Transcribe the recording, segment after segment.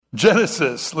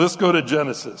Genesis. Let's go to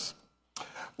Genesis.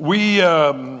 We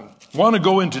want to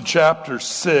go into chapter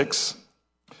 6.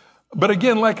 But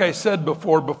again, like I said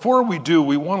before we do,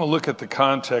 we want to look at the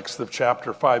context of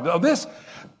chapter 5. Now, this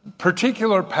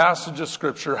particular passage of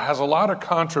Scripture has a lot of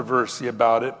controversy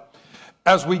about it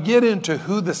as we get into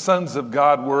who the sons of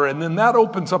God were, and then that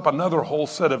opens up another whole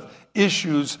set of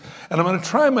issues, and I'm going to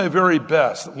try my very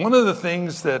best. One of the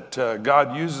things that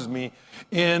God uses me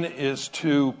in is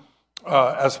to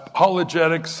as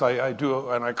apologetics, I do,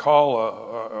 and I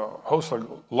host a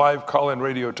live call-in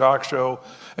radio talk show,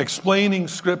 explaining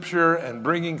Scripture and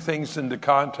bringing things into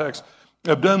context.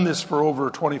 I've done this for over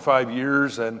 25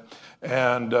 years, and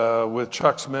with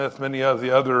Chuck Smith, many of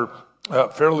the other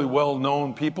fairly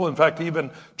well-known people. In fact,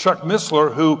 even Chuck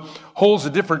Missler, who holds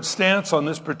a different stance on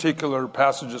this particular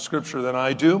passage of Scripture than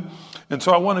I do. And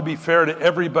so I want to be fair to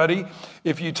everybody.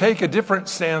 If you take a different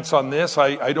stance on this,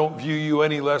 I don't view you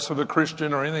any less of a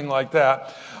Christian or anything like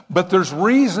that. But there's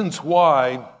reasons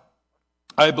why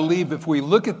I believe if we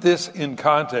look at this in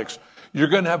context, you're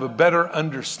going to have a better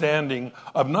understanding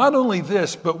of not only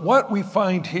this, but what we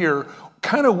find here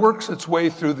kind of works its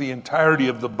way through the entirety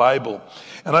of the Bible.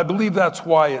 And I believe that's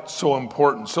why it's so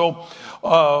important. So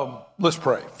let's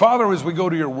pray. Father, as we go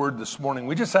to your word this morning,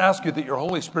 we just ask you that your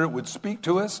Holy Spirit would speak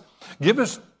to us. Give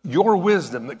us your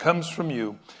wisdom that comes from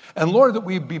you. And Lord, that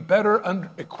we'd be better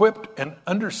equipped and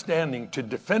understanding to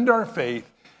defend our faith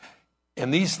in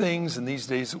these things in these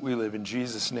days that we live. In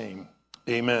Jesus' name,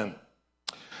 amen.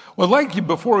 Well,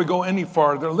 before we go any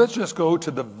farther, let's just go to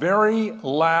the very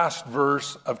last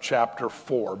verse of chapter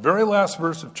 4. Very last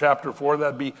verse of chapter 4,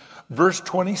 that'd be verse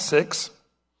 26.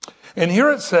 And here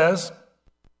it says,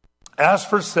 as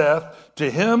for Seth,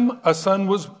 to him a son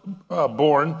was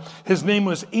born. His name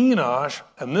was Enosh.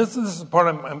 And this is the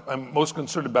part I'm most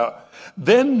concerned about.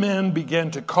 Then men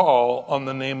began to call on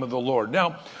the name of the Lord.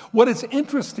 Now, what is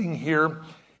interesting here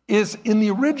is in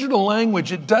the original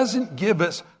language, it doesn't give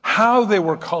us how they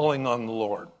were calling on the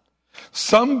Lord.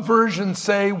 Some versions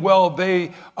say, well,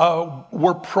 they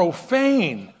were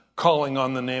profane calling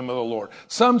on the name of the Lord.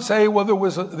 Some say, well, there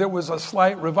was a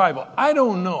slight revival. I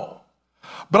don't know.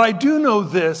 But I do know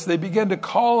this, they began to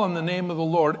call on the name of the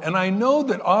Lord. And I know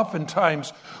that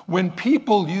oftentimes when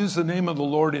people use the name of the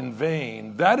Lord in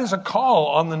vain, that is a call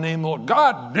on the name of the Lord.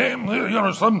 God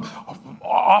damn, some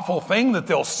awful thing that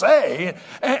they'll say.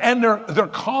 And they're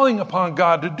calling upon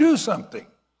God to do something.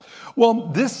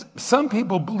 Well, some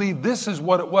people believe this is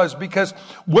what it was, because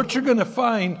what you're going to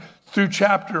find through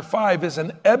chapter 5 is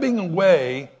an ebbing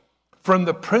away from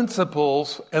the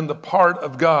principles and the part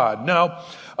of God. Now,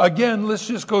 again, let's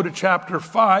just go to chapter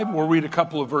 5. We'll read a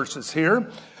couple of verses here.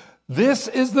 This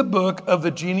is the book of the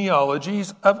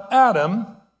genealogies of Adam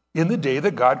in the day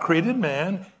that God created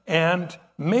man and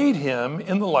made him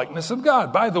in the likeness of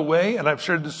God. By the way, and I've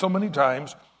shared this so many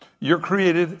times, you're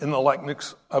created in the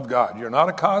likeness of God. You're not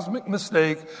a cosmic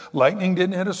mistake. Lightning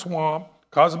didn't hit a swamp,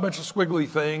 cause a bunch of squiggly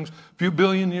things. A few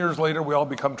billion years later, we all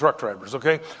become truck drivers,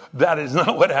 okay? That is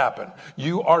not what happened.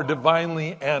 You are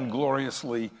divinely and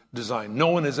gloriously designed. No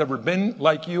one has ever been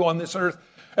like you on this earth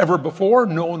ever before.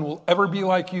 No one will ever be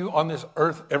like you on this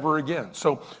earth ever again.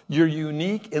 So you're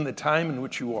unique in the time in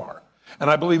which you are.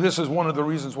 And I believe this is one of the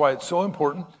reasons why it's so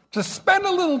important to spend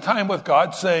a little time with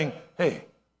God saying, hey,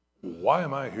 why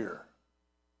am I here?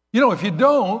 If you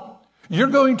don't, you're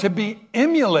going to be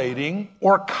emulating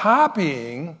or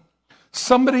copying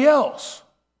somebody else.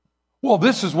 Well,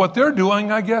 this is what they're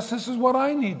doing. I guess this is what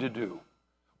I need to do.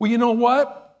 Well, you know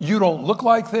what? You don't look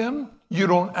like them. You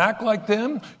don't act like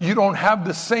them. You don't have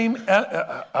the same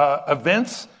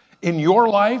events in your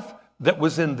life that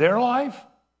was in their life.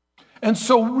 And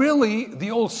so really, the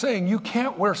old saying, you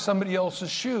can't wear somebody else's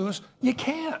shoes. You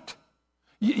can't.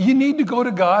 You need to go to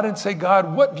God and say,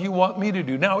 God, what do you want me to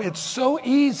do? Now, it's so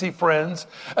easy, friends,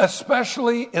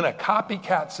 especially in a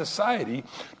copycat society,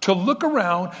 to look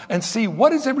around and see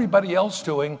what is everybody else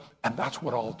doing, and that's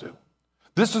what I'll do.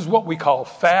 This is what we call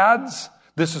fads.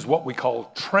 This is what we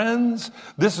call trends.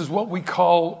 This is what we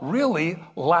call, really,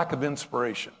 lack of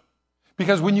inspiration.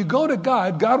 Because when you go to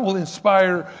God, God will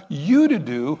inspire you to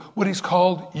do what he's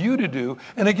called you to do.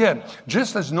 And again,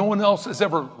 just as no one else has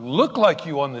ever looked like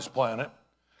you on this planet,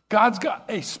 God's got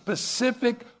a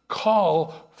specific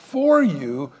call for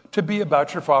you to be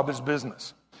about your Father's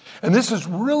business. And this is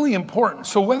really important.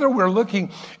 So whether we're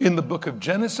looking in the book of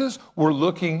Genesis, we're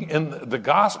looking in the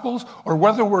Gospels, or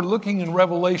whether we're looking in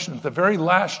Revelation, the very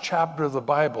last chapter of the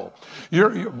Bible,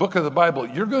 your book of the Bible,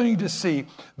 you're going to see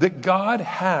that God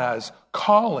has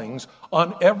callings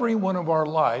on every one of our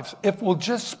lives if we'll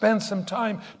just spend some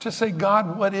time to say,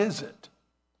 God, what is it?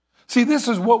 See, this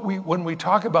is what when we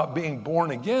talk about being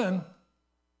born again,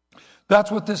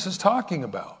 that's what this is talking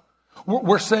about.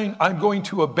 We're saying, I'm going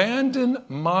to abandon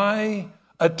my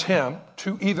attempt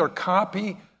to either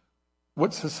copy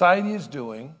what society is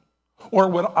doing or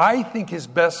what I think is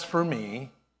best for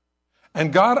me.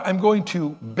 And God, I'm going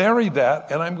to bury that,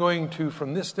 and I'm going to,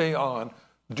 from this day on,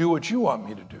 do what you want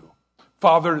me to do.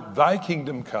 Father, thy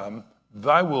kingdom come,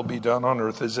 thy will be done on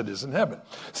earth as it is in heaven.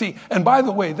 See, and by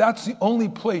the way, that's the only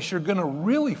place you're going to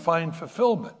really find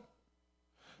fulfillment.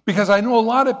 Because I know a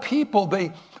lot of people,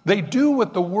 they do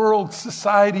what the world,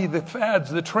 society, the fads,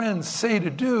 the trends say to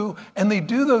do, and they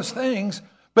do those things,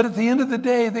 but at the end of the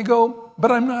day, they go,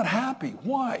 but I'm not happy.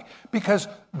 Why? Because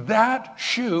that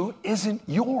shoe isn't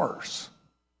yours.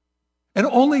 And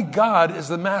only God is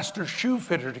the master shoe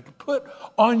fitter to put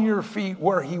on your feet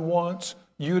where he wants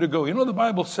you to go. You know, the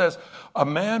Bible says a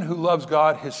man who loves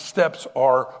God, his steps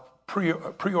are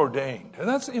preordained. And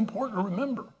that's important to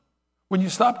remember. When you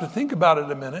stop to think about it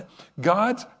a minute,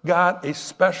 God's got a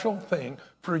special thing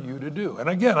for you to do. And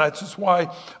again, that's just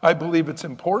why I believe it's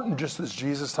important, just as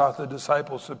Jesus taught the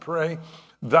disciples to pray,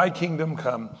 thy kingdom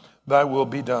come, thy will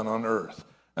be done on earth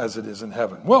as it is in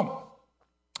heaven. Well,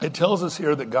 it tells us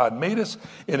here that God made us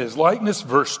in his likeness.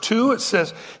 Verse 2, it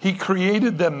says, he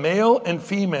created them male and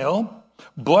female,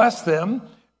 blessed them,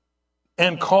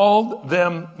 and called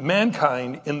them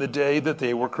mankind in the day that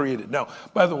they were created. Now,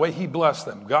 by the way, he blessed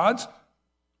them.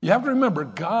 You have to remember,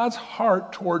 God's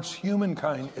heart towards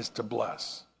humankind is to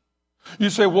bless.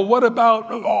 You say, well, what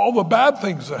about all the bad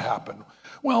things that happen?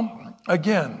 Well,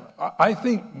 again, I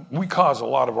think we cause a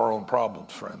lot of our own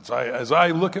problems, friends. As I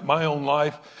look at my own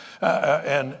life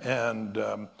and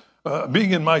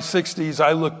being in my 60s,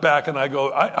 I look back and I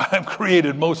go, I've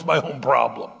created most of my own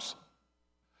problems.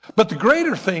 But the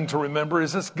greater thing to remember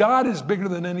is this: God is bigger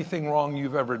than anything wrong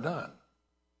you've ever done.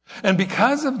 And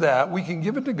because of that, we can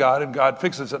give it to God and God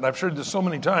fixes it. And I've shared this so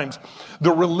many times.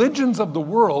 The religions of the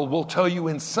world will tell you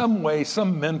in some way,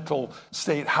 some mental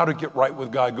state, how to get right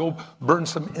with God. Go burn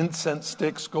some incense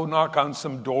sticks, go knock on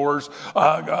some doors,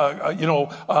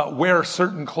 wear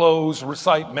certain clothes,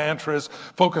 recite mantras,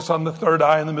 focus on the third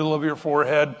eye in the middle of your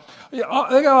forehead. Yeah,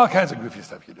 they got all kinds of goofy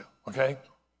stuff you do, okay,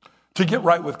 to get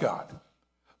right with God.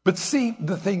 But see,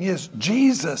 the thing is,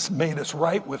 Jesus made us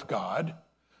right with God.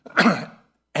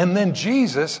 And then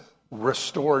Jesus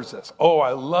restores us. Oh,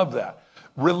 I love that.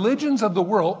 Religions of the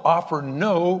world offer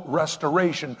no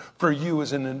restoration for you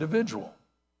as an individual.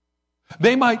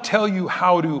 They might tell you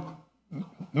how to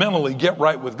mentally get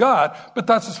right with God, but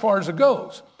that's as far as it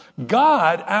goes.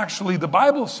 God, actually, the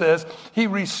Bible says, he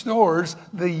restores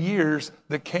the years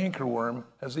the cankerworm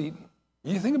has eaten.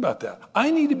 You think about that.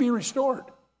 I need to be restored.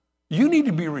 You need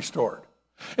to be restored.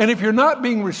 And if you're not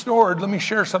being restored, let me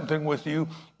share something with you.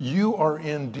 You are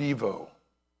in Devo.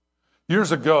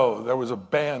 Years ago, there was a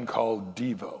band called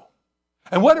Devo.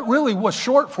 And what it really was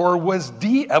short for was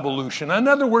de-evolution. In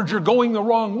other words, you're going the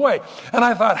wrong way. And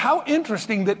I thought, how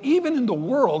interesting that even in the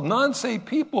world, non-saved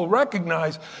people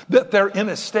recognize that they're in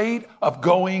a state of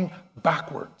going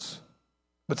backwards.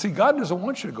 But see, God doesn't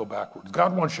want you to go backwards.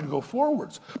 God wants you to go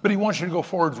forwards. But he wants you to go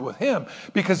forwards with him.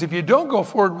 Because if you don't go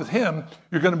forward with him,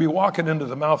 you're going to be walking into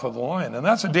the mouth of the lion. And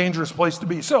that's a dangerous place to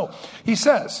be. So he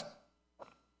says,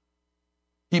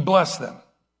 he blessed them.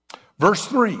 Verse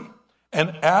 3,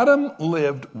 and Adam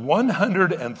lived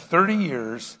 130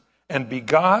 years and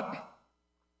begot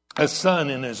a son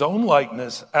in his own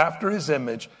likeness after his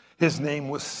image. His name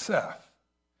was Seth.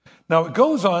 Now it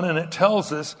goes on and it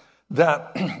tells us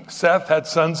that Seth had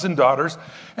sons and daughters,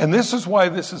 and this is why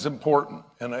this is important.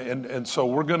 And so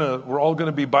we're all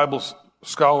gonna be Bible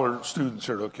scholar students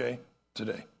here, okay,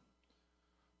 today.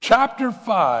 Chapter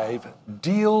 5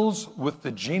 deals with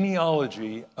the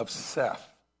genealogy of Seth.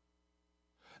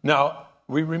 Now,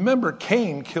 we remember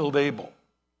Cain killed Abel.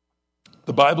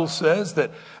 The Bible says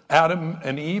that Adam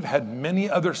and Eve had many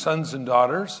other sons and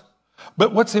daughters,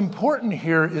 but what's important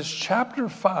here is chapter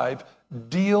 5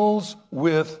 deals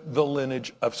with the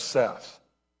lineage of Seth.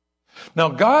 Now,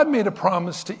 God made a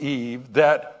promise to Eve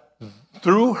that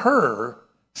through her,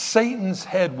 Satan's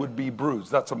head would be bruised.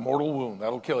 That's a mortal wound.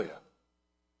 That'll kill you.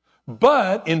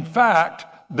 But, in fact,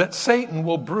 that Satan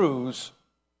will bruise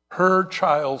her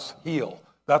child's heel.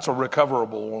 That's a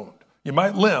recoverable wound. You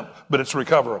might limp, but it's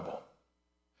recoverable.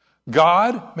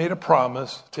 God made a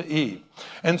promise to Eve.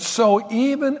 And so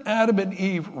even Adam and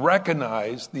Eve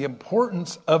recognized the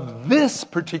importance of this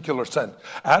particular son.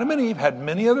 Adam and Eve had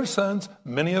many other sons,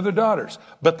 many other daughters,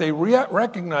 but they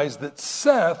recognized that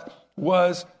Seth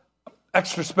was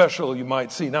extra special, you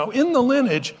might see. Now, in the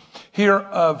lineage here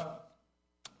of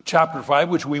chapter 5,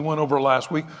 which we went over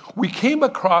last week, we came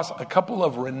across a couple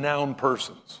of renowned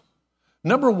persons.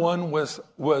 Number one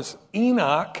was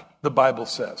Enoch, the Bible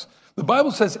says. The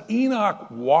Bible says Enoch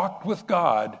walked with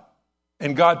God,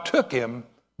 and God took him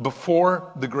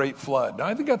before the great flood. Now,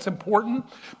 I think that's important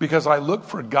because I look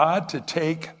for God to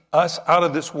take us out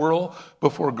of this world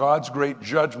before God's great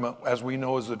judgment, as we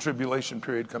know, as the tribulation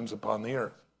period comes upon the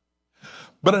earth.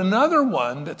 But another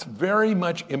one that's very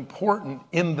much important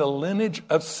in the lineage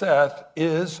of Seth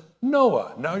is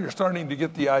Noah. Now you're starting to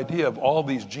get the idea of all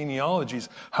these genealogies,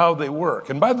 how they work.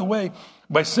 And by the way,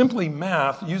 by simply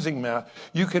using math,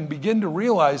 you can begin to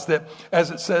realize that,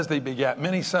 as it says, they begat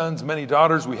many sons, many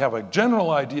daughters. We have a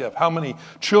general idea of how many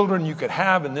children you could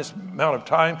have in this amount of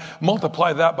time.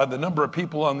 Multiply that by the number of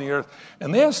people on the earth.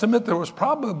 And they estimate there was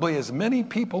probably as many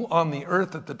people on the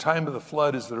earth at the time of the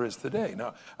flood as there is today.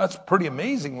 Now, that's pretty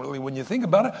amazing, really, when you think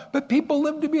about it. But people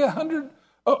lived to be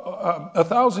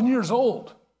 1,000 years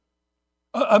old.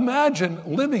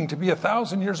 Imagine living to be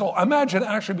 1,000 years old. Imagine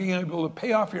actually being able to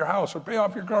pay off your house or pay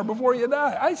off your car before you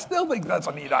die. I still think that's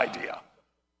a neat idea.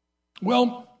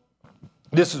 Well,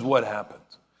 this is what happens.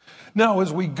 Now,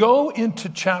 as we go into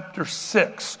chapter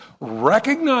 6,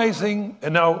 recognizing,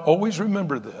 and now always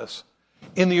remember this,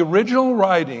 in the original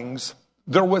writings,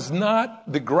 there was not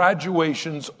the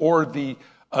graduations or the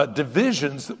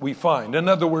divisions that we find. In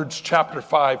other words, chapter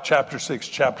 5, chapter 6,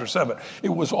 chapter 7. It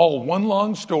was all one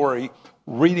long story,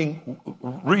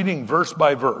 reading verse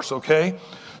by verse, okay?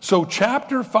 So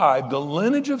chapter 5, the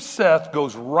lineage of Seth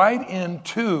goes right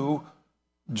into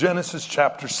Genesis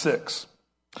chapter 6.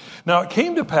 Now it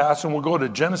came to pass, and we'll go to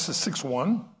Genesis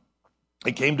 6:1.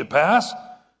 It came to pass,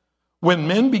 when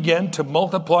men began to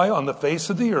multiply on the face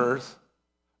of the earth,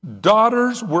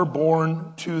 daughters were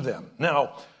born to them.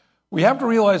 Now, we have to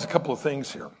realize a couple of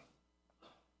things here.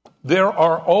 There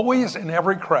are always in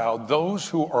every crowd those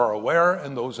who are aware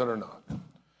and those that are not.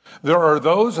 There are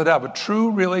those that have a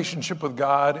true relationship with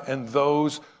God and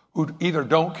those who either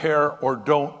don't care or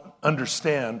don't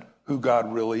understand who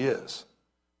God really is.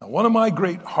 Now, one of my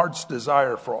great heart's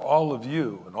desire for all of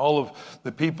you and all of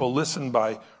the people listen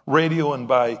by radio and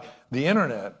by the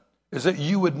internet is that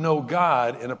you would know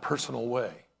God in a personal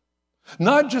way.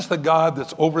 Not just the God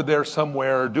that's over there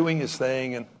somewhere doing his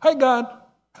thing and, hi God,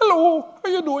 hello, how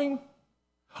you doing?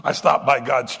 I stopped by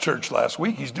God's church last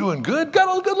week. He's doing good.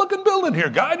 Got a good looking building here.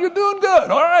 God, you're doing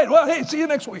good. All right, well, hey, see you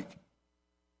next week.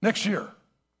 Next year.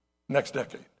 Next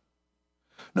decade.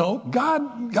 No,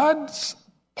 God's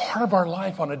part of our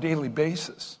life on a daily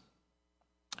basis.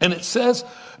 And it says,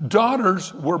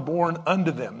 daughters were born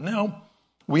unto them. Now,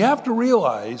 we have to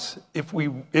realize, if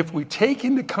we take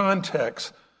into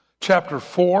context chapter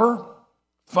 4,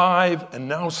 5, and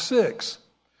now 6,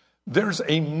 there's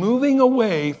a moving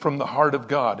away from the heart of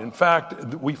God. In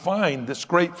fact, we find this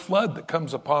great flood that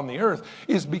comes upon the earth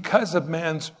is because of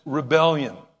man's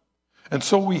rebellion. And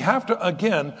so we have to,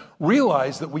 again,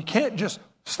 realize that we can't just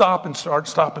stop and start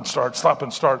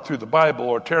through the Bible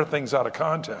or tear things out of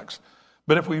context.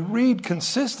 But if we read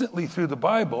consistently through the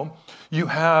Bible, you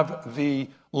have the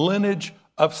lineage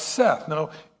of Seth.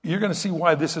 Now, you're going to see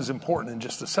why this is important in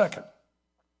just a second.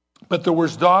 But there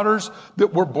was daughters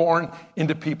that were born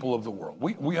into people of the world.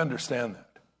 We understand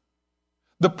that.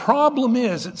 The problem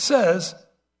is, it says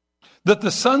that the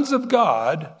sons of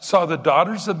God saw the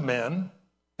daughters of men,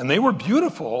 and they were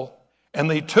beautiful, and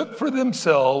they took for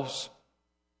themselves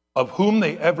of whom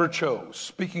they ever chose.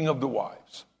 Speaking of the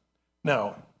wives.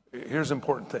 Now, here's an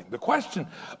important thing. The question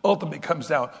ultimately comes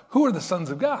down, who are the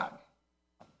sons of God?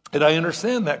 And I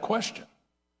understand that question.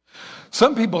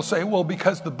 Some people say, well,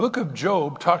 because the book of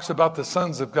Job talks about the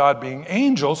sons of God being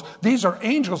angels, these are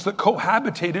angels that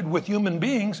cohabitated with human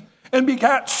beings and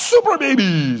begat super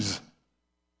babies.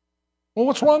 Well,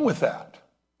 what's wrong with that?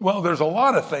 Well, there's a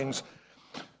lot of things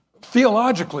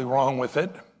theologically wrong with it,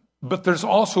 but there's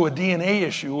also a DNA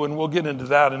issue, and we'll get into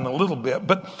that in a little bit.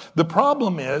 But the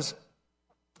problem is,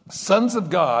 sons of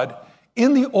God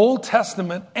in the Old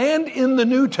Testament and in the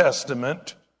New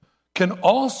Testament can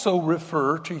also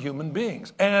refer to human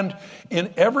beings. And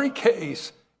in every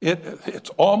case, it's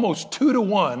almost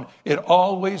 2-to-1. It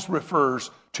always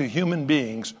refers to human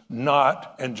beings,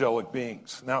 not angelic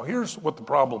beings. Now, here's what the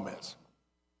problem is.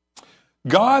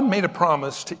 God made a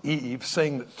promise to Eve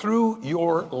saying that through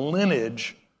your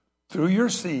lineage, through your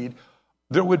seed,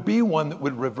 there would be one that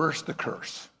would reverse the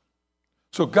curse.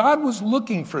 So God was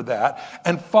looking for that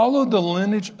and followed the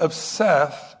lineage of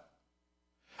Seth.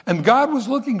 And God was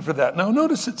looking for that. Now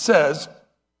notice it says,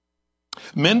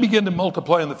 men began to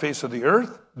multiply on the face of the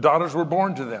earth. Daughters were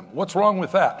born to them. What's wrong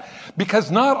with that?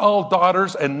 Because not all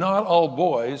daughters and not all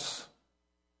boys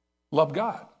love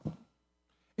God.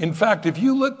 In fact, if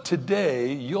you look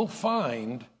today, you'll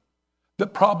find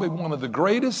that probably one of the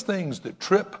greatest things that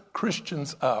trip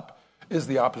Christians up is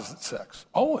the opposite sex.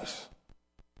 Always.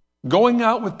 Going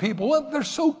out with people, well, they're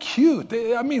so cute.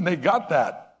 They got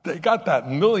that $1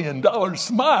 million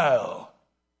smile.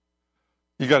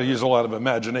 You got to use a lot of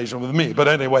imagination with me. But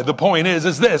anyway, the point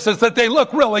is that they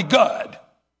look really good.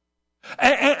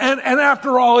 And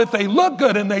after all, if they look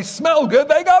good and they smell good,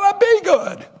 they got to be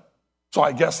good. So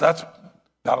I guess that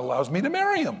allows me to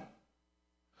marry them.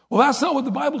 Well, that's not what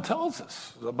the Bible tells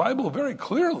us. The Bible very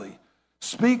clearly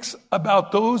speaks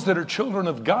about those that are children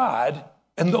of God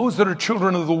and those that are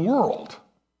children of the world.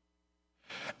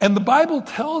 And the Bible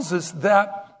tells us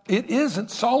that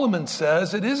Solomon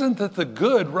says, it isn't that the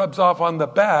good rubs off on the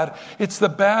bad, it's the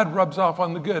bad rubs off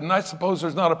on the good. And I suppose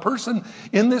there's not a person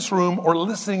in this room or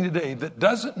listening today that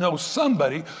doesn't know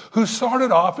somebody who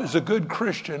started off as a good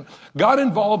Christian, got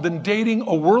involved in dating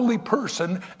a worldly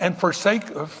person and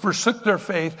forsook their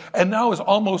faith, and now is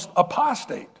almost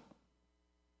apostate.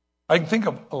 I can think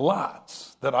of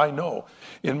lots that I know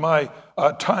in my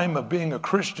time of being a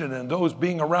Christian and those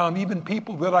being around, even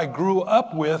people that I grew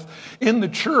up with in the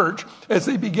church. As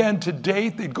they began to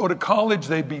date, they'd go to college,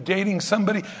 they'd be dating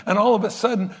somebody, and all of a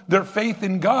sudden their faith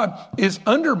in God is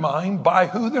undermined by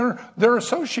who they're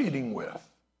associating with.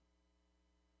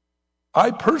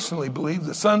 I personally believe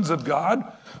the sons of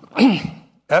God,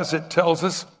 as it tells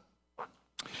us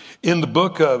in the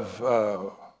book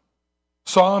of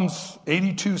Psalms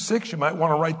 82:6, you might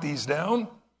want to write these down.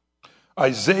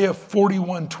 Isaiah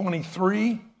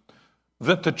 41:23,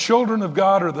 that the children of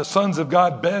God or the sons of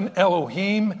God, Ben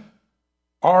Elohim,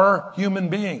 are human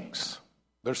beings.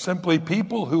 They're simply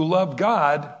people who love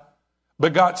God,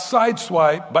 but got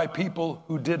sideswiped by people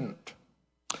who didn't.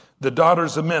 The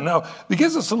daughters of men. Now, it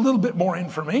gives us a little bit more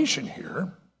information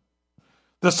here.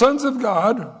 The sons of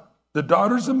God, the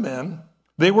daughters of men,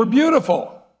 they were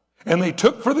beautiful. And they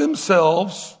took for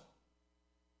themselves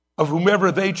of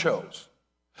whomever they chose.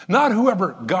 Not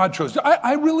whoever God chose.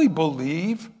 I really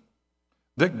believe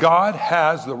that God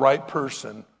has the right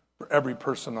person for every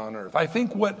person on earth. I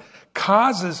think what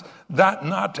causes that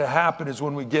not to happen is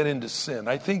when we get into sin.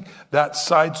 I think that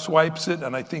sideswipes it,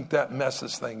 and I think that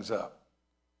messes things up.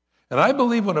 And I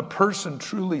believe when a person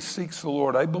truly seeks the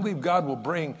Lord, I believe God will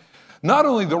bring not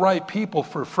only the right people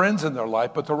for friends in their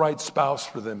life, but the right spouse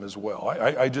for them as well.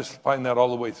 I just find that all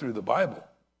the way through the Bible.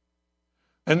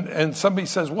 And somebody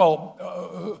says,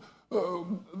 well,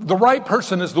 the right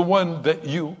person is the one that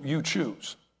you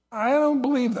choose. I don't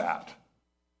believe that.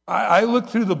 I look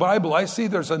through the Bible, I see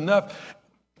there's enough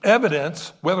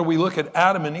evidence, whether we look at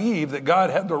Adam and Eve, that God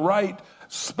had the right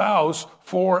spouse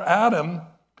for Adam,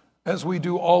 as we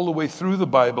do all the way through the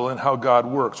Bible and how God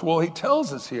works. Well, he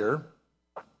tells us here,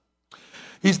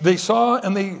 they saw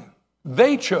and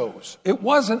they chose. It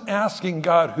wasn't asking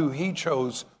God who he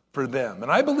chose for them.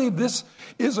 And I believe this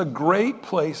is a great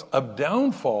place of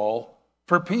downfall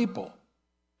for people.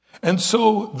 And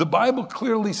so the Bible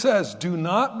clearly says, do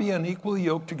not be unequally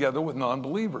yoked together with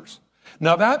non-believers.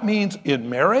 Now that means in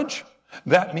marriage,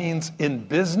 that means in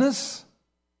business.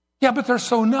 Yeah, but they're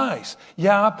so nice.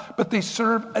 Yeah, but they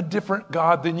serve a different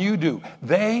God than you do.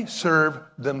 They serve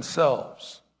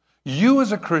themselves. You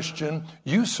as a Christian,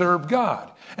 you serve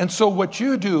God. And so what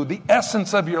you do, the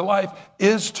essence of your life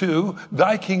is to,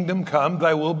 thy kingdom come,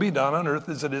 thy will be done on earth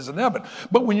as it is in heaven.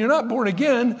 But when you're not born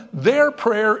again, their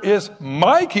prayer is,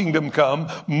 my kingdom come,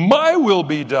 my will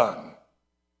be done.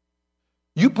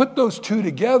 You put those two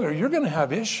together, you're going to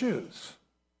have issues.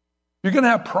 You're going to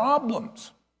have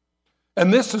problems.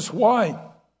 And this is why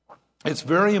it's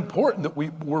very important that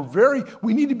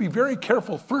we need to be very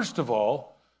careful, first of all,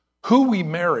 who we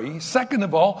marry. Second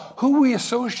of all, who we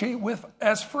associate with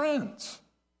as friends.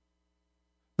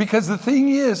 Because the thing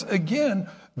is, again,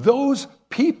 those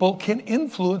people can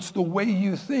influence the way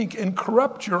you think and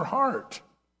corrupt your heart.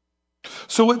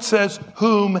 So it says,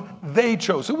 whom they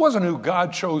chose. It wasn't who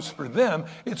God chose for them,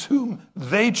 it's whom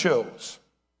they chose.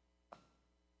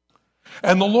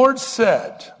 And the Lord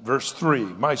said, verse 3,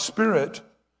 my spirit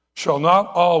shall not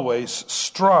always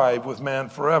strive with man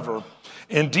forever.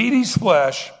 Indeed, his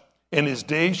flesh and his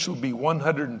days shall be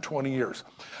 120 years.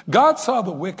 God saw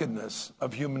the wickedness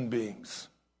of human beings.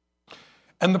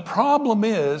 And the problem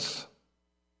is,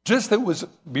 just that it would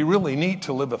be really neat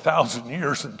to live 1,000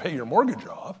 years and pay your mortgage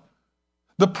off.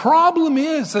 The problem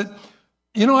is that,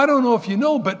 I don't know if you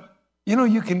know, but,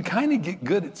 you can kind of get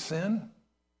good at sin.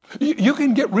 You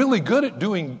can get really good at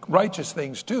doing righteous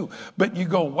things too. But you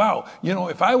go, wow,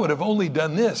 if I would have only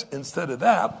done this instead of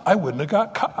that, I wouldn't have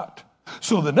got caught.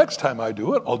 So the next time I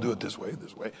do it, I'll do it this way.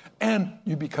 And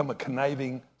you become a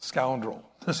conniving scoundrel.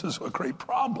 This is a great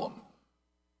problem.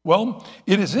 Well,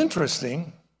 it is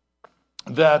interesting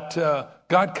that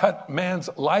God cut man's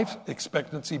life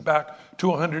expectancy back to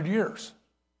 100 years.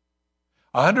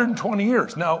 120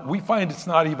 years. Now, we find it's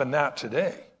not even that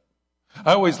today.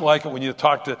 I always like it when you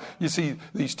see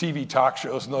these TV talk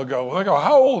shows, and they'll go,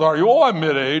 how old are you? Oh, I'm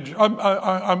mid-age. I'm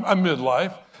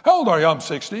midlife. How old are you? I'm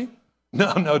 60.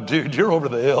 No, dude, you're over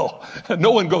the hill.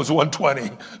 No one goes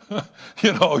 120.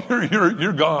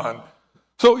 You're gone.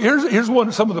 So here's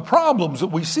some of the problems that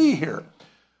we see here.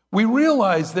 We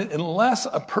realize that unless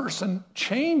a person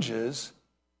changes,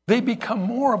 they become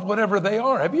more of whatever they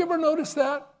are. Have you ever noticed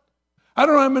that? I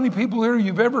don't know how many people here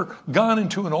you've ever gone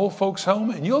into an old folks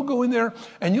home, and you'll go in there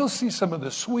and you'll see some of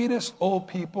the sweetest old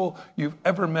people you've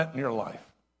ever met in your life.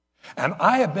 And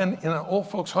I have been in an old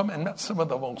folks home and met some of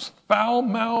the most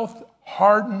foul-mouthed,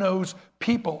 hard-nosed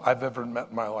people I've ever met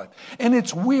in my life. And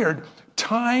it's weird.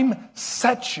 Time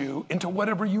sets you into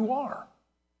whatever you are.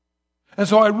 And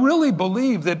so I really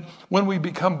believe that when we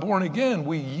become born again,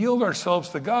 we yield ourselves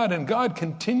to God, and God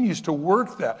continues to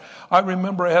work that. I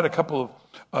remember I had a couple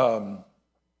of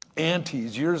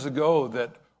aunties years ago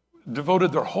that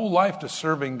devoted their whole life to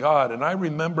serving God. And I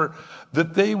remember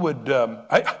that they would,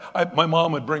 my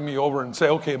mom would bring me over and say,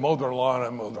 okay, mow their lawn. I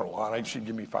mow their lawn. She'd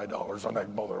give me $5 and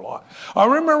I'd mow their lawn. I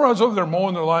remember I was over there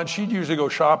mowing their lawn. She'd usually go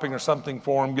shopping or something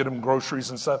for them, get them groceries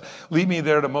and stuff, leave me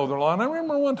there to mow their lawn. I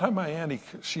remember one time my auntie,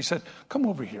 she said, come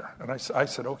over here. And I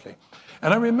said, okay.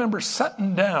 And I remember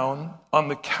sitting down on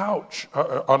the couch,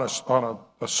 on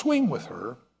a swing with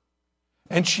her.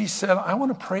 And she said, I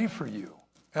want to pray for you.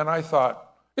 And I thought,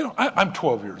 I'm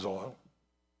 12 years old.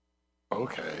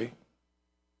 Okay.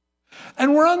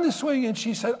 And we're on the swing, and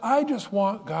she said, I just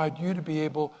want, God, you to be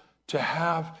able to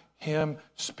have him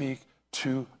speak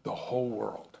to the whole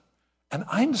world. And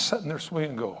I'm sitting there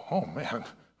swinging and go, oh, man,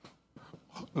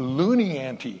 loony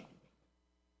auntie.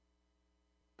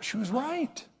 She was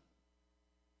right.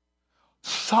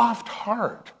 Soft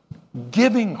heart,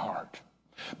 giving heart.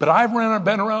 But I've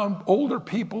been around older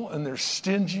people, and they're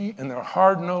stingy, and they're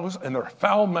hard-nosed, and they're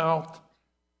foul-mouthed.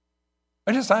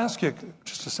 I just ask you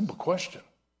just a simple question.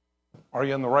 Are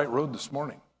you on the right road this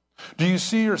morning? Do you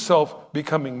see yourself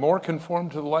becoming more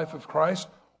conformed to the life of Christ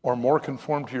or more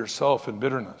conformed to yourself in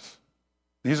bitterness?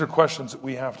 These are questions that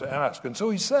we have to ask. And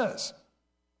so he says,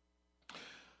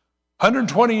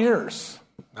 120 years,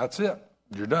 that's it.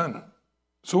 You're done.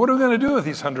 So what are we going to do with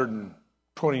these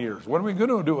 120 years? What are we going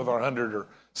to do with our 100 or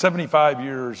 75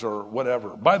 years or whatever?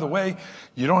 By the way,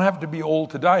 you don't have to be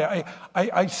old to die.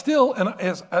 I still, and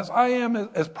as I am,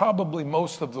 as probably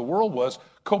most of the world was,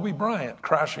 Kobe Bryant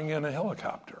crashing in a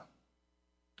helicopter.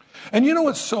 And you know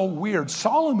what's so weird?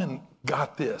 Solomon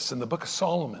got this in the book of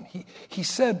Solomon. He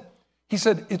said,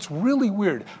 it's really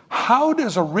weird. How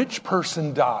does a rich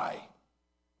person die?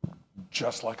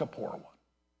 Just like a poor one.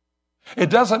 It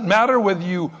doesn't matter whether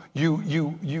you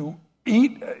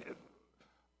eat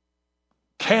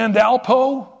canned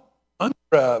Alpo under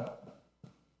a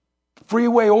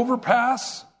freeway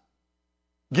overpass,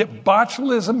 get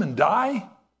botulism and die,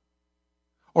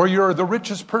 or you're the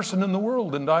richest person in the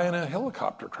world and die in a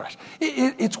helicopter crash.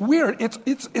 It's weird.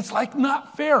 It's like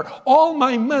not fair. All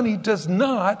my money does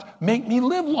not make me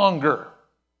live longer.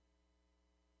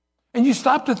 And you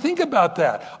stop to think about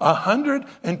that.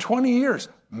 120 years,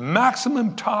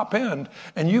 maximum top end,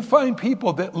 and you find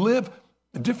people that live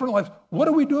different lives. What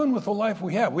are we doing with the life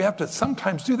we have? We have to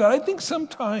sometimes do that. I think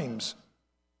sometimes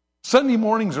Sunday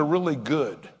mornings are really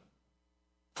good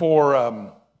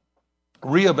for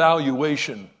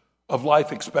reevaluation of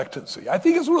life expectancy. I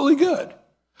think it's really good.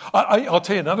 I'll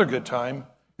tell you another good time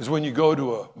is when you go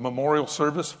to a memorial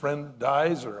service, friend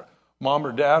dies, or mom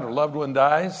or dad or loved one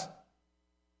dies.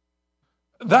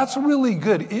 That's really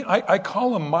good. I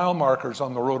call them mile markers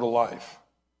on the road of life.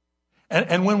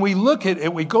 And when we look at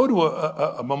it, we go to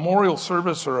a memorial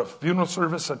service or a funeral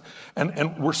service,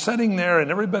 and we're sitting there and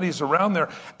everybody's around there,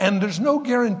 and there's no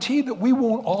guarantee that we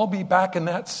won't all be back in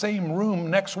that same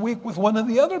room next week with one of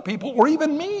the other people, or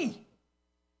even me.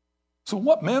 So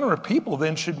what manner of people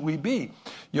then should we be?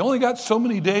 You only got so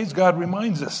many days. God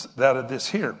reminds us that of this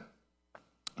here.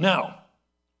 Now,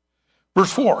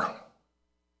 verse 4.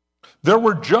 There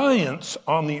were giants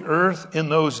on the earth in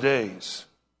those days.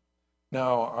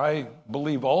 Now, I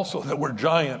believe also that we're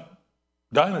giant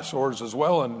dinosaurs as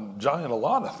well, and giant a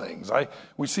lot of things.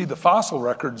 We see the fossil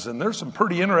records, and there's some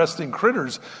pretty interesting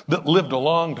critters that lived a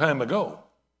long time ago.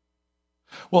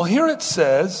 Well, here it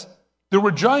says, there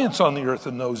were giants on the earth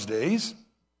in those days,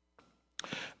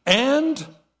 and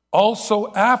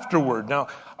also afterward. Now,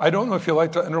 I don't know if you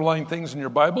like to underline things in your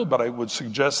Bible, but I would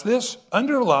suggest this.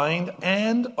 Underlined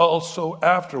and also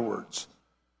afterwards.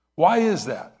 Why is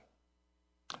that?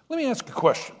 Let me ask you a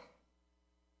question.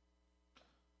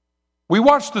 We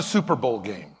watched the Super Bowl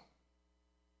game.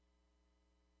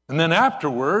 And then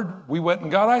afterward, we went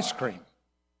and got ice cream.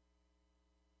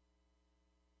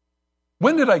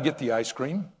 When did I get the ice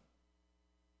cream?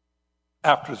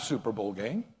 After the Super Bowl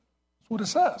game. That's what it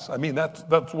says. I mean,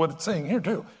 that's what it's saying here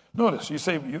too. Notice,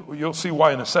 you'll see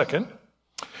why in a second.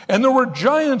 And there were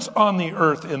giants on the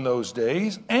earth in those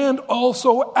days, and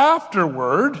also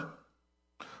afterward,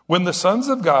 when the sons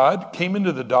of God came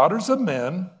into the daughters of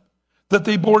men, that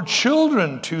they bore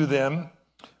children to them,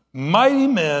 mighty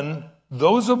men,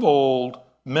 those of old,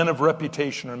 men of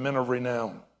reputation or men of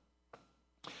renown.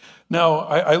 Now,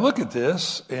 I look at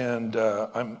this, and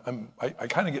I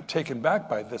kind of get taken back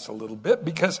by this a little bit,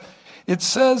 because it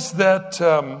says that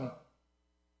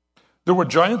there were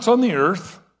giants on the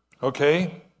earth,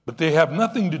 okay, but they have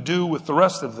nothing to do with the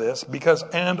rest of this, because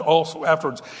and also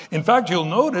afterwards. In fact, you'll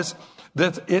notice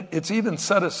that it's even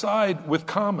set aside with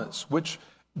commas, which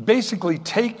basically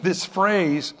take this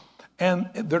phrase and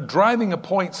they're driving a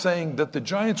point saying that the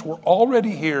giants were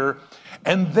already here,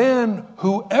 and then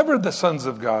whoever the sons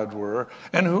of God were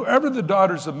and whoever the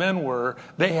daughters of men were,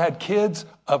 they had kids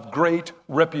of great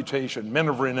reputation, men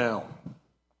of renown.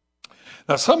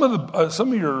 Now, some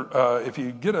of your, if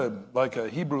you get a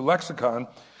Hebrew lexicon,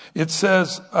 it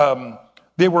says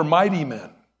they were mighty men.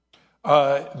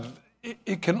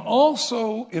 It can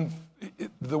also,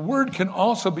 the word can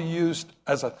also be used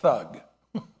as a thug.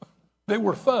 They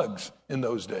were thugs in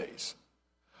those days.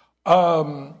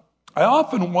 I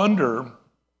often wonder,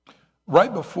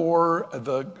 right before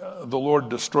the Lord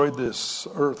destroyed this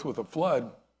earth with a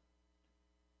flood,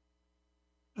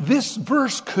 this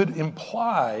verse could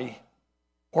imply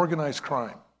organized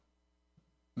crime,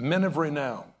 men of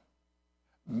renown,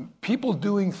 people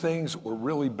doing things that were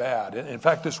really bad. In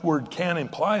fact, this word can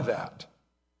imply that.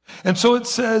 And so it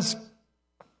says,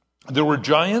 there were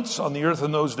giants on the earth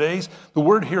in those days. The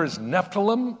word here is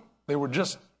Nephilim. They were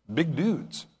just big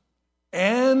dudes.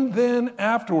 And then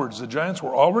afterwards, the giants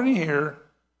were already here.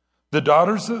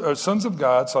 The sons of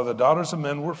God saw the daughters of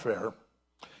men were fair,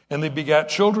 and they begat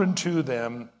children to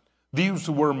them. These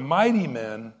were mighty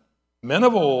men, men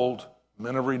of old,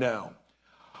 men of renown.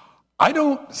 I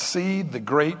don't see the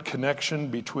great connection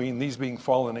between these being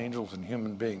fallen angels and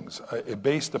human beings.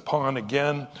 Based upon,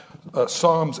 again,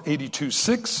 Psalms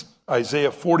 82:6, Isaiah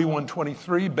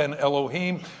 41:23, Ben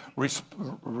Elohim,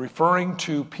 referring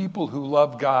to people who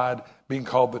love God, being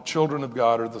called the children of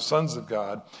God or the sons of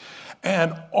God.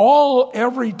 And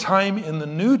every time in the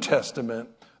New Testament,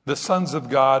 the sons of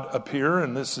God appear,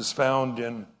 and this is found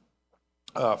in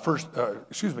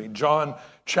John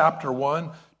chapter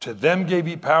 1. To them gave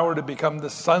he power to become the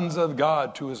sons of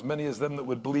God, to as many as them that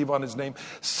would believe on his name.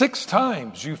 6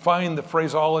 times you find the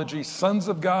phraseology sons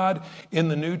of God in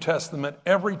the New Testament.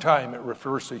 Every time it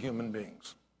refers to human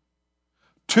beings.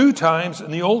 2 times in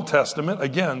the Old Testament,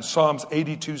 again, Psalms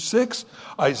 82:6,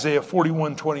 Isaiah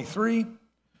 41:23,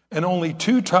 and only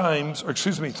 3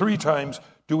 times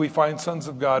do we find sons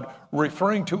of God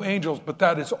referring to angels, but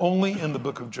that is only in the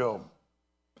book of Job.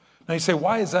 Now you say,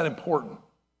 why is that important?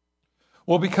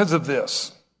 Well, because of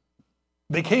this.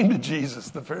 They came to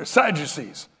Jesus, the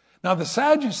Sadducees. Now, the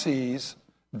Sadducees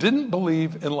didn't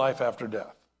believe in life after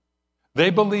death.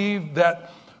 They believed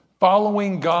that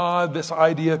following God, this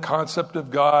concept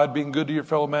of God, being good to your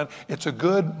fellow man, it's a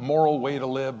good moral way to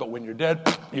live, but when you're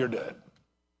dead, you're dead.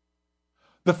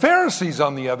 The Pharisees,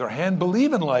 on the other hand,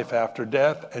 believe in life after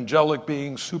death, angelic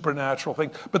beings, supernatural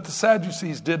things, but the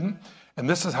Sadducees didn't. And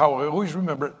this is how I always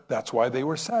remember it. That's why they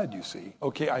were sad, you see.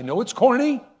 Okay, I know it's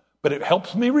corny, but it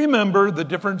helps me remember the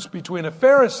difference between a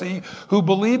Pharisee who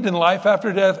believed in life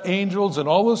after death, angels, and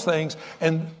all those things,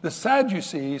 and the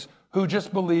Sadducees who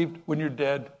just believed when you're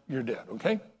dead,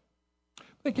 okay?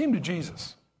 They came to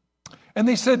Jesus. And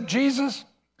they said, Jesus,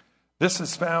 this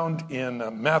is found in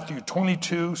Matthew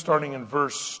 22, starting in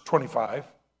verse 25.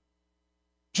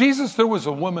 Jesus, there was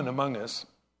a woman among us,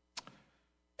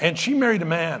 and she married a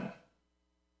man.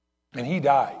 And he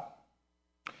died.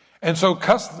 And so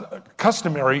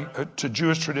customary to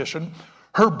Jewish tradition,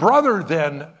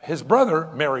 his brother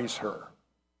marries her.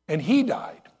 And he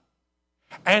died.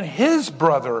 And his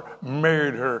brother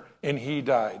married her and he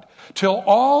died. Till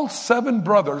all 7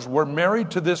 brothers were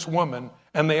married to this woman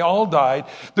and they all died.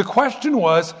 The question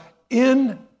was,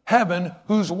 in heaven,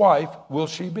 whose wife will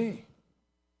she be?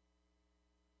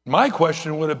 My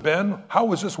question would have been, how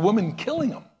was this woman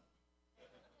killing them?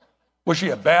 Was she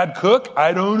a bad cook?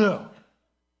 I don't know.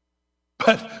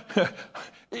 But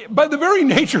by the very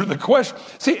nature of the question,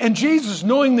 see, and Jesus,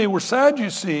 knowing they were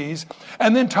Sadducees,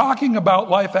 and then talking about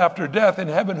life after death in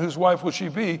heaven, whose wife will she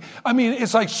be? I mean,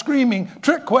 it's like screaming,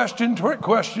 trick question, trick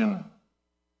question.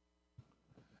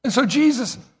 And so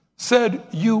Jesus said,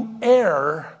 you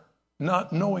err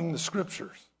not knowing the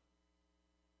scriptures.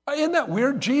 Isn't that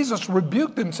weird? Jesus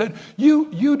rebuked them, said,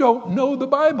 you don't know the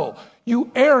Bible.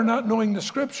 You err not knowing the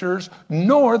scriptures,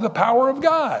 nor the power of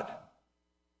God.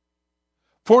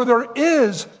 For there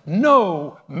is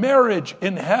no marriage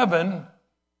in heaven,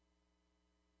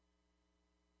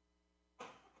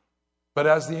 but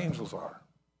as the angels are.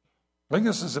 I think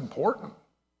this is important.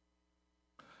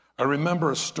 I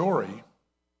remember a story,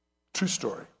 true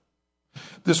story.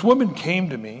 This woman came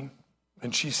to me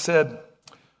and she said,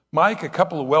 Mike, a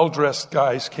couple of well-dressed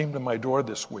guys came to my door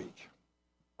this week.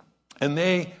 And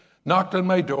they knocked on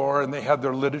my door and they had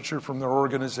their literature from their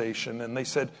organization. And they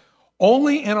said,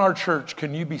 only in our church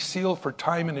can you be sealed for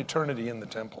time and eternity in the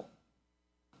temple.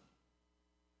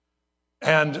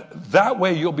 And that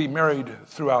way you'll be married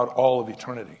throughout all of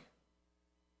eternity.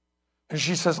 And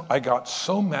she says, I got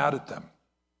so mad at them.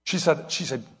 She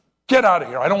said, get out of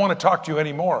here. I don't want to talk to you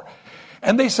anymore.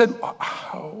 And they said,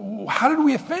 how did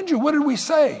we offend you? What did we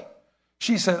say?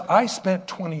 She said, I spent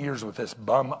 20 years with this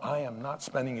bum. I am not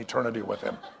spending eternity with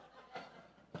him.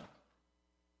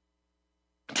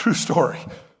 True story.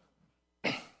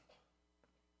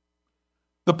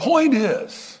 The point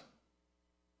is,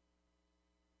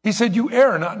 he said, you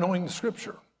err not knowing the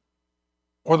scripture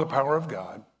or the power of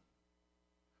God.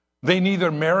 They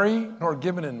neither marry nor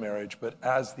given in marriage, but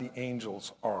as the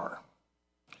angels are.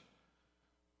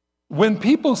 When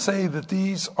people say that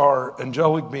these are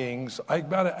angelic beings, I've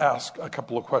got to ask a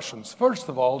couple of questions. First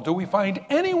of all, do we find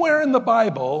anywhere in the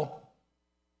Bible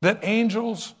that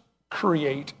angels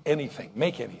create anything,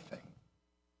 make anything?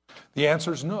 The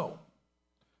answer is no.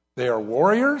 They are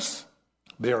warriors,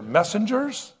 they are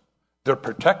messengers, they're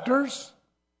protectors,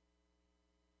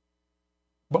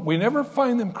 but we never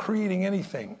find them creating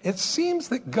anything. It seems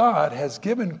that God has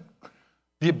given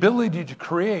the ability to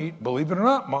create, believe it or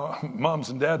not, moms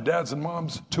and dads and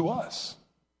moms, to us.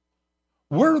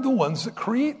 We're the ones that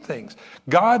create things.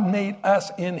 God made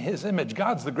us in his image.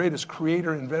 God's the greatest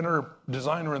creator, inventor,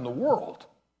 designer in the world.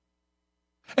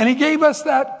 And he gave us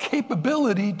that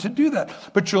capability to do that.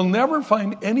 But you'll never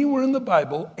find anywhere in the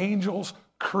Bible angels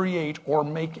create or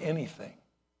make anything.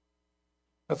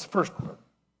 That's the first one.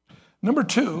 Number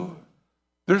two,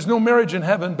 there's no marriage in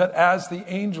heaven, but as the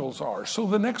angels are. So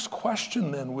the next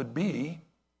question then would be,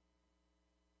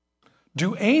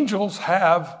 do angels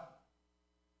have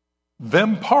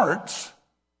them parts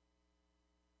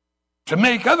to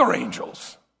make other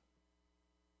angels?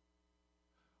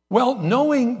 Well,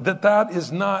 knowing that that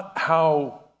is not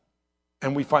how,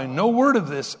 and we find no word of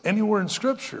this anywhere in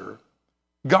Scripture,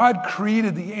 God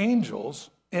created the angels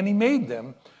and he made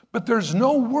them, but there's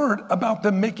no word about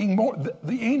them making more,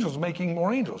 the angels making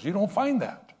more angels. You don't find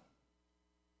that.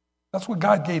 That's what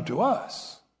God gave to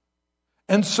us.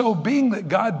 And so being that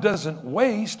God doesn't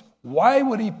waste, why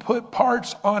would he put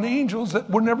parts on angels that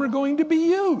were never going to be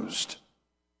used?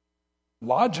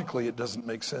 Logically, it doesn't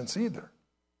make sense either.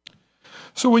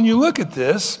 So when you look at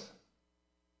this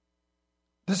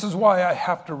is why I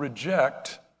have to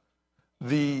reject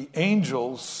the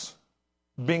angels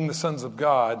being the sons of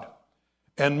God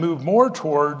and move more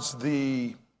towards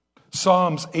the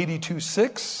Psalms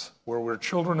 82:6, where we're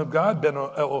children of God, Ben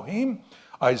Elohim,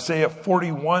 Isaiah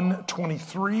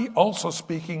 41:23, also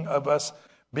speaking of us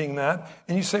being that.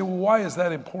 And you say, well, why is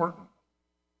that important?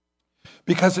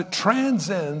 Because it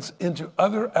transcends into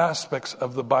other aspects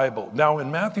of the Bible. Now,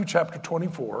 in Matthew chapter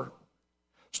 24,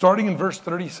 starting in verse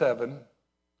 37,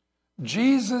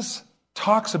 Jesus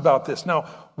talks about this. Now,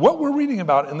 what we're reading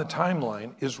about in the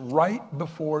timeline is right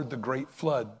before the great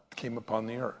flood came upon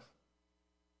the earth.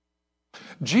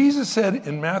 Jesus said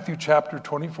in Matthew chapter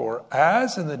 24,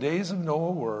 as in the days of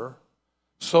Noah were,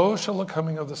 so shall the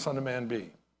coming of the Son of Man be.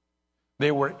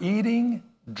 They were eating,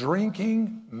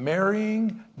 drinking,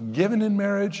 marrying, given in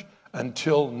marriage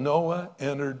until Noah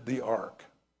entered the ark.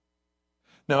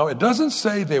 Now, it doesn't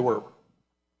say they were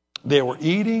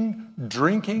eating,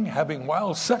 drinking, having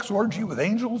wild sex orgy with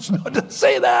angels. No, it doesn't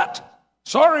say that.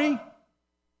 Sorry.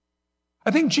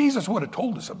 I think Jesus would have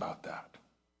told us about that.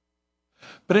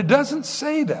 But it doesn't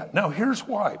say that. Now, here's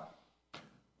why.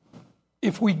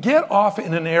 If we get off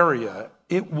in an area,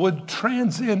 it would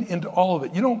transcend into all of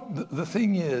it. You know, the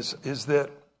thing is that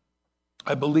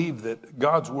I believe that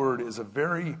God's word is a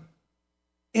very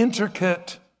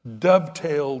intricate,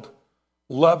 dovetailed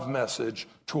love message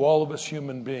to all of us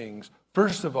human beings.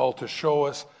 First of all, to show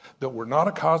us that we're not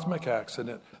a cosmic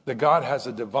accident, that God has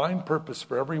a divine purpose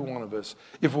for every one of us,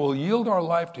 if we'll yield our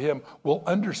life to him, we'll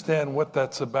understand what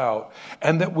that's about,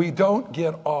 and that we don't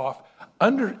get off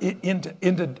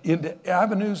into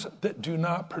avenues that do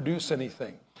not produce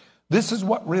anything. This is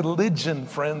what religion,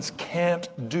 friends,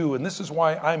 can't do, and this is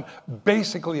why I'm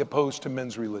basically opposed to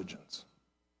men's religions.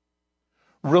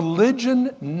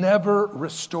 Religion never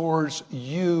restores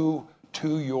you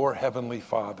to your heavenly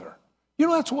Father. You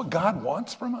know, that's what God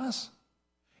wants from us,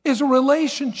 is a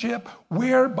relationship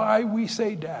whereby we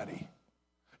say, Daddy.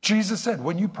 Jesus said,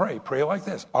 when you pray, pray like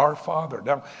this, Our Father.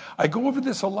 Now, I go over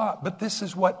this a lot, but this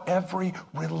is what every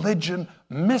religion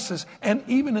misses, and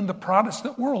even in the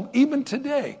Protestant world, even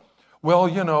today. Well,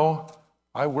 you know,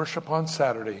 I worship on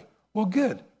Saturday. Well,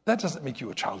 good. That doesn't make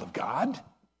you a child of God.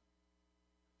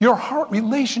 Your heart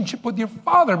relationship with your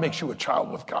Father makes you a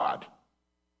child with God.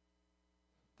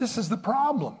 This is the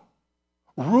problem.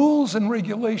 Rules and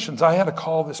regulations. I had a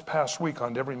call this past week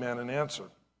on Every Man an Answer.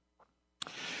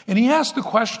 And he asked the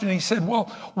question, he said, well,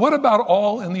 what about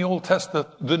all in the Old Testament,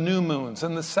 the new moons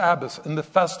and the Sabbaths and the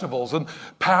festivals and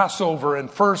Passover and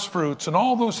first fruits and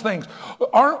all those things?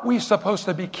 Aren't we supposed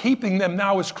to be keeping them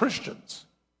now as Christians?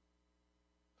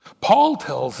 Paul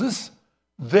tells us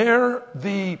they're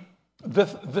the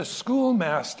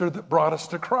schoolmaster that brought us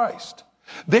to Christ.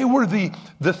 They were the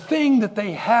thing that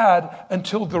they had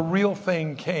until the real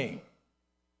thing came.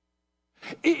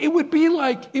 It would be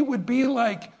like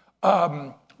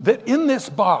that in this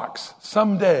box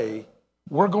someday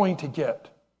we're going to get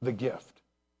the gift.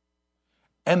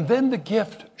 And then the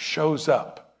gift shows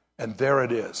up and there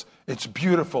it is. It's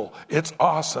beautiful. It's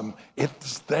awesome.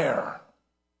 It's there.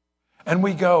 And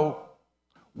we go,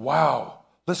 wow,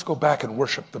 let's go back and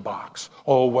worship the box.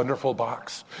 Oh, wonderful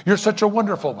box. You're such a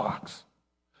wonderful box.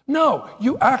 No,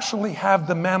 you actually have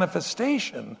the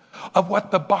manifestation of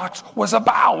what the box was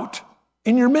about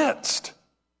in your midst.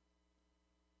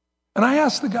 And I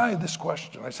asked the guy this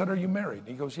question. I said, are you married? And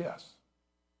he goes, yes.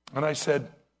 And I said,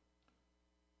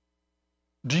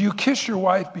 do you kiss your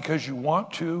wife because you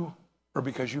want to or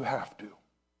because you have to?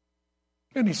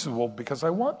 And he said, well, because I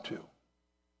want to.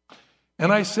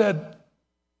 And I said,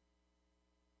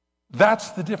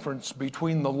 that's the difference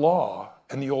between the law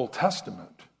and the Old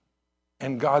Testament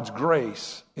and God's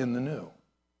grace in the New.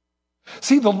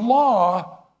 See, the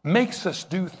law makes us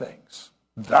do things.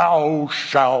 Thou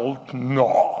shalt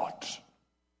not.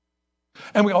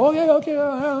 And we go, okay,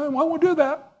 I won't do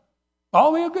that.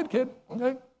 I'll be a good kid,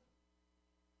 okay?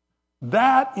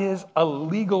 That is a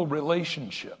legal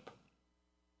relationship.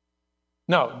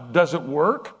 Now, does it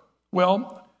work?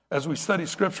 Well, as we study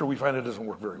Scripture, we find it doesn't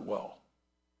work very well.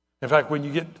 In fact, when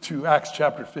you get to Acts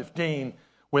chapter 15,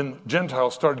 when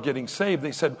Gentiles started getting saved,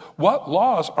 they said, what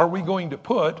laws are we going to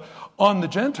put on the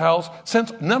Gentiles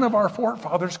since none of our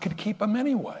forefathers could keep them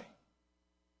anyway?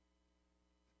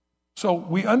 So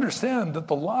we understand that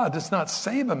the law does not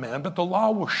save a man, but the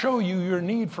law will show you your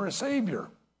need for a Savior.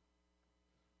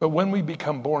 But when we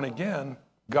become born again,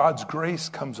 God's grace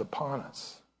comes upon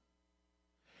us.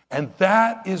 And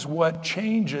that is what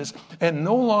changes, and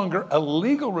no longer a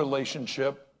legal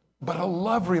relationship, but a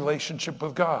love relationship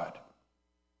with God.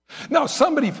 Now,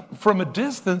 somebody from a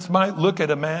distance might look at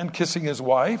a man kissing his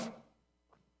wife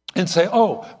and say,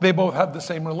 oh, they both have the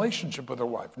same relationship with their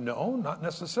wife. No, not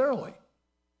necessarily.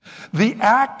 The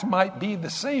act might be the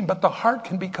same, but the heart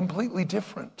can be completely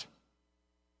different.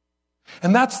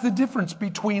 And that's the difference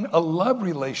between a love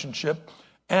relationship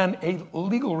and a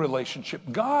legal relationship.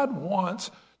 God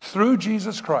wants, through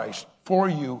Jesus Christ, for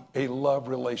you a love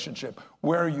relationship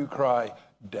where you cry,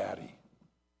 Daddy.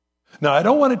 Now, I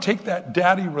don't want to take that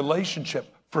daddy relationship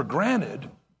for granted,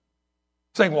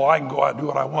 saying, well, I can go out and do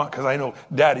what I want because I know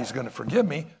Daddy's going to forgive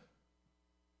me.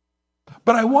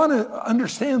 But I want to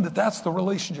understand that that's the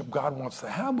relationship God wants to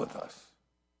have with us.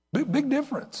 Big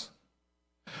difference.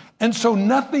 And so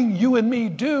nothing you and me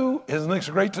do, isn't this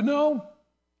great to know?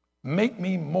 Make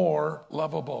me more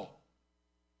lovable.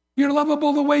 You're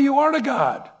lovable the way you are to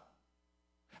God.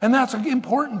 And that's an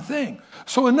important thing.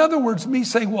 So in other words, me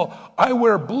saying, well, I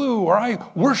wear blue, or I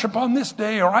worship on this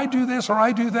day, or I do this, or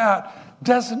I do that,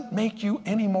 doesn't make you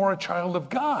any more a child of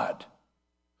God.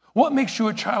 What makes you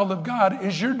a child of God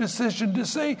is your decision to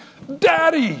say,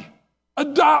 Daddy,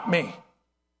 adopt me.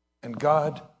 And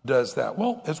God does that.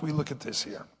 Well, as we look at this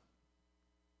here.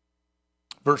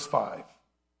 Verse 5.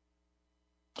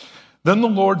 Then the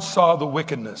Lord saw the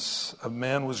wickedness of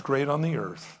man was great on the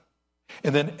earth,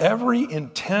 and then every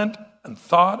intent and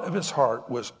thought of his heart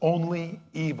was only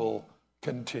evil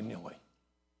continually.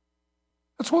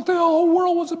 That's what the whole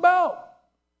world was about.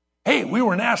 Hey, we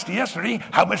were nasty yesterday.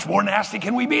 How much more nasty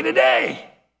can we be today?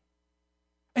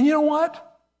 And you know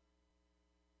what?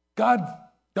 God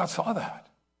saw that.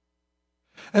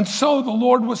 And so the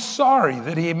Lord was sorry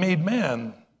that he had made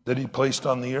man, that he placed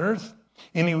on the earth,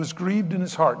 and he was grieved in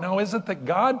his heart. Now, is it that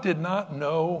God did not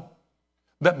know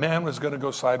that man was going to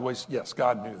go sideways? Yes,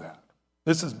 God knew that.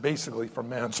 This is basically from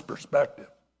man's perspective.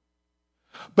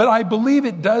 But I believe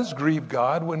it does grieve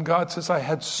God when God says, I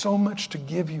had so much to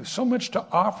give you, so much to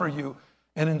offer you,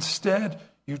 and instead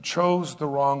you chose the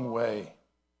wrong way.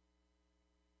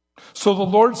 So the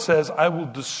Lord says, I will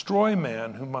destroy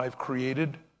man whom I've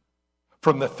created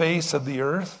from the face of the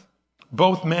earth,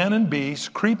 both man and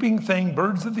beast, creeping thing,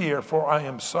 birds of the air, for I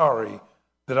am sorry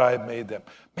that I have made them.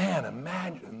 Man,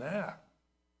 imagine that.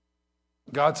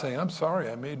 God saying, I'm sorry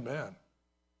I made man.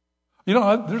 You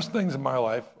know, there's things in my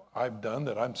life I've done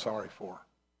that I'm sorry for.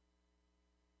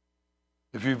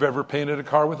 If you've ever painted a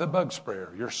car with a bug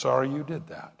sprayer, you're sorry you did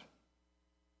that.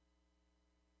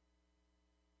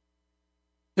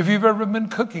 If you've ever been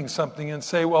cooking something and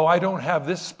say, well, I don't have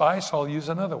this spice, I'll use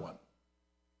another one.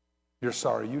 You're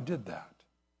sorry you did that.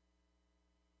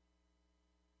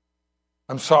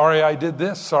 I'm sorry I did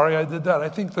this, sorry I did that. I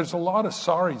think there's a lot of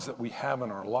sorries that we have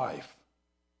in our life.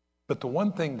 But the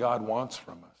one thing God wants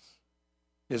from us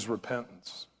is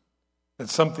repentance.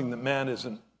 It's something that man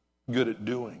isn't good at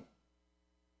doing.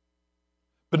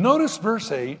 But notice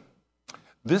verse 8,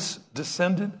 this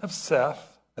descendant of Seth,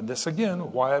 and this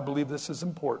again, why I believe this is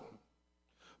important.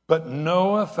 But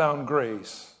Noah found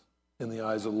grace in the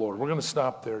eyes of the Lord. We're going to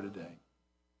stop there today.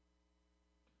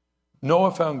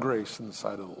 Noah found grace in the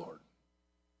sight of the Lord.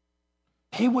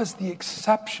 He was the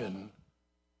exception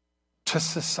to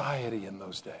society in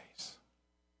those days.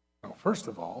 Now, first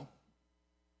of all,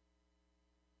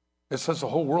 it says the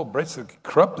whole world basically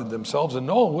corrupted themselves, and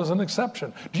Noah was an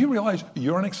exception. Do you realize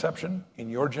you're an exception in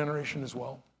your generation as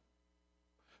well?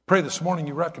 Pray this morning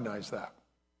you recognize that.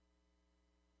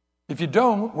 If you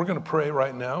don't, we're going to pray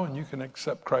right now, and you can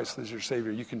accept Christ as your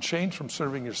Savior. You can change from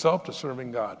serving yourself to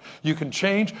serving God. You can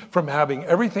change from having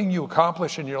everything you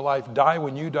accomplish in your life die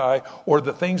when you die, or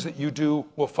the things that you do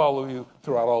will follow you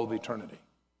throughout all of eternity.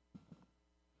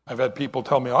 I've had people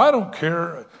tell me, I don't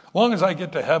care. As long as I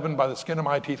get to heaven by the skin of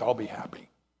my teeth, I'll be happy.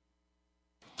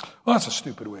 Well, that's a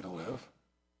stupid way to live.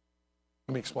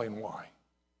 Let me explain why.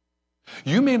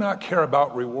 You may not care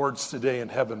about rewards today in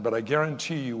heaven, but I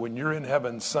guarantee you when you're in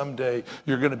heaven someday,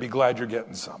 you're going to be glad you're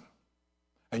getting some.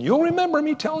 And you'll remember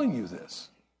me telling you this.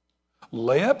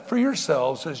 Lay up for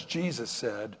yourselves, as Jesus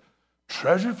said,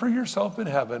 treasure for yourself in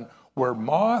heaven where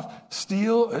moth,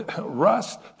 steel,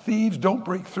 rust, thieves don't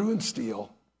break through and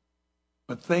steal,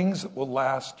 but things that will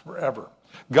last forever.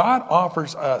 God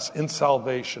offers us in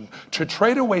salvation to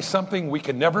trade away something we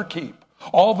can never keep.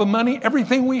 All the money,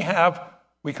 everything we have,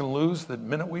 we can lose the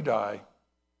minute we die.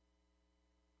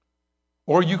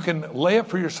 Or you can lay up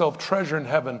for yourself treasure in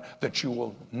heaven that you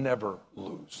will never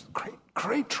lose.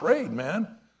 Great trade, man.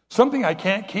 Something I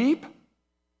can't keep,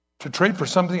 to trade for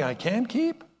something I can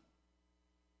keep?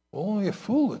 Well, only a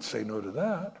fool would say no to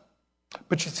that.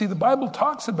 But you see, the Bible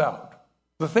talks about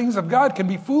the things of God can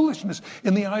be foolishness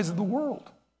in the eyes of the world.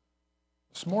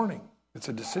 This morning, it's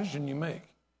a decision you make.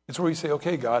 It's where you say,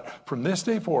 okay, God, from this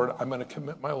day forward, I'm going to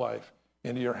commit my life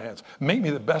into your hands. Make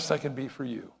me the best I can be for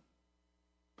you.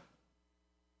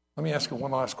 Let me ask you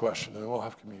one last question, and then we'll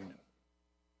have communion.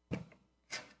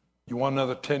 You want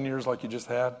another 10 years like you just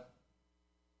had?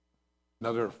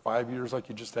 Another 5 years like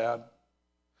you just had?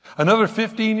 Another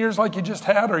 15 years like you just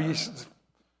had? Or you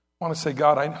want to say,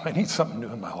 God, I need something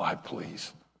new in my life,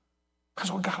 please?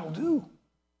 That's what God will do.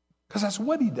 Because that's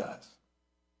what he does.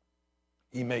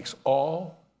 He makes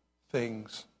all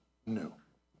things new.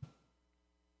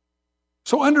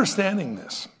 So understanding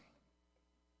this,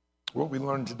 what we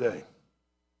learned today,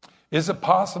 is it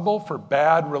possible for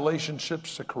bad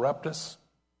relationships to corrupt us?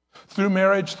 Through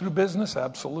marriage, through business?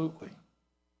 Absolutely.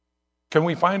 Can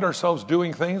we find ourselves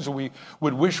doing things we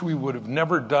would wish we would have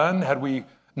never done had we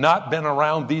not been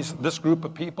around this group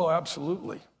of people?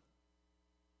 Absolutely.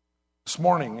 This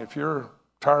morning, if you're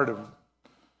tired of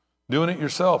doing it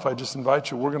yourself, I just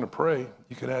invite you, we're going to pray.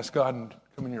 You can ask God to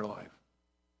come in your life.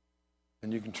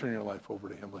 And you can turn your life over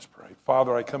to him. Let's pray.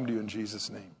 Father, I come to you in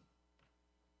Jesus' name.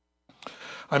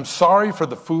 I'm sorry for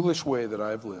the foolish way that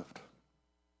I've lived.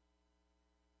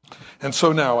 And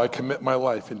so now I commit my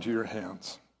life into your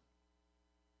hands.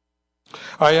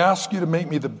 I ask you to make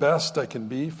me the best I can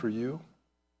be for you.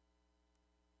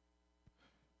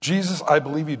 Jesus, I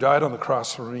believe you died on the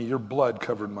cross for me. Your blood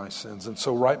covered my sins. And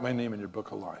so write my name in your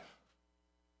book of life.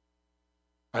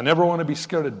 I never want to be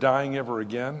scared of dying ever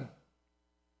again.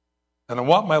 And I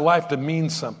want my life to mean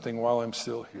something while I'm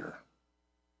still here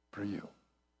for you.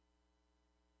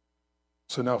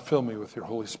 So now fill me with your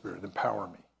Holy Spirit. Empower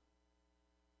me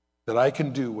that I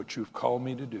can do what you've called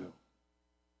me to do.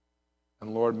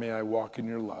 And Lord, may I walk in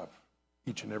your love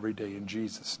each and every day in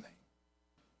Jesus'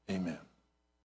 name. Amen.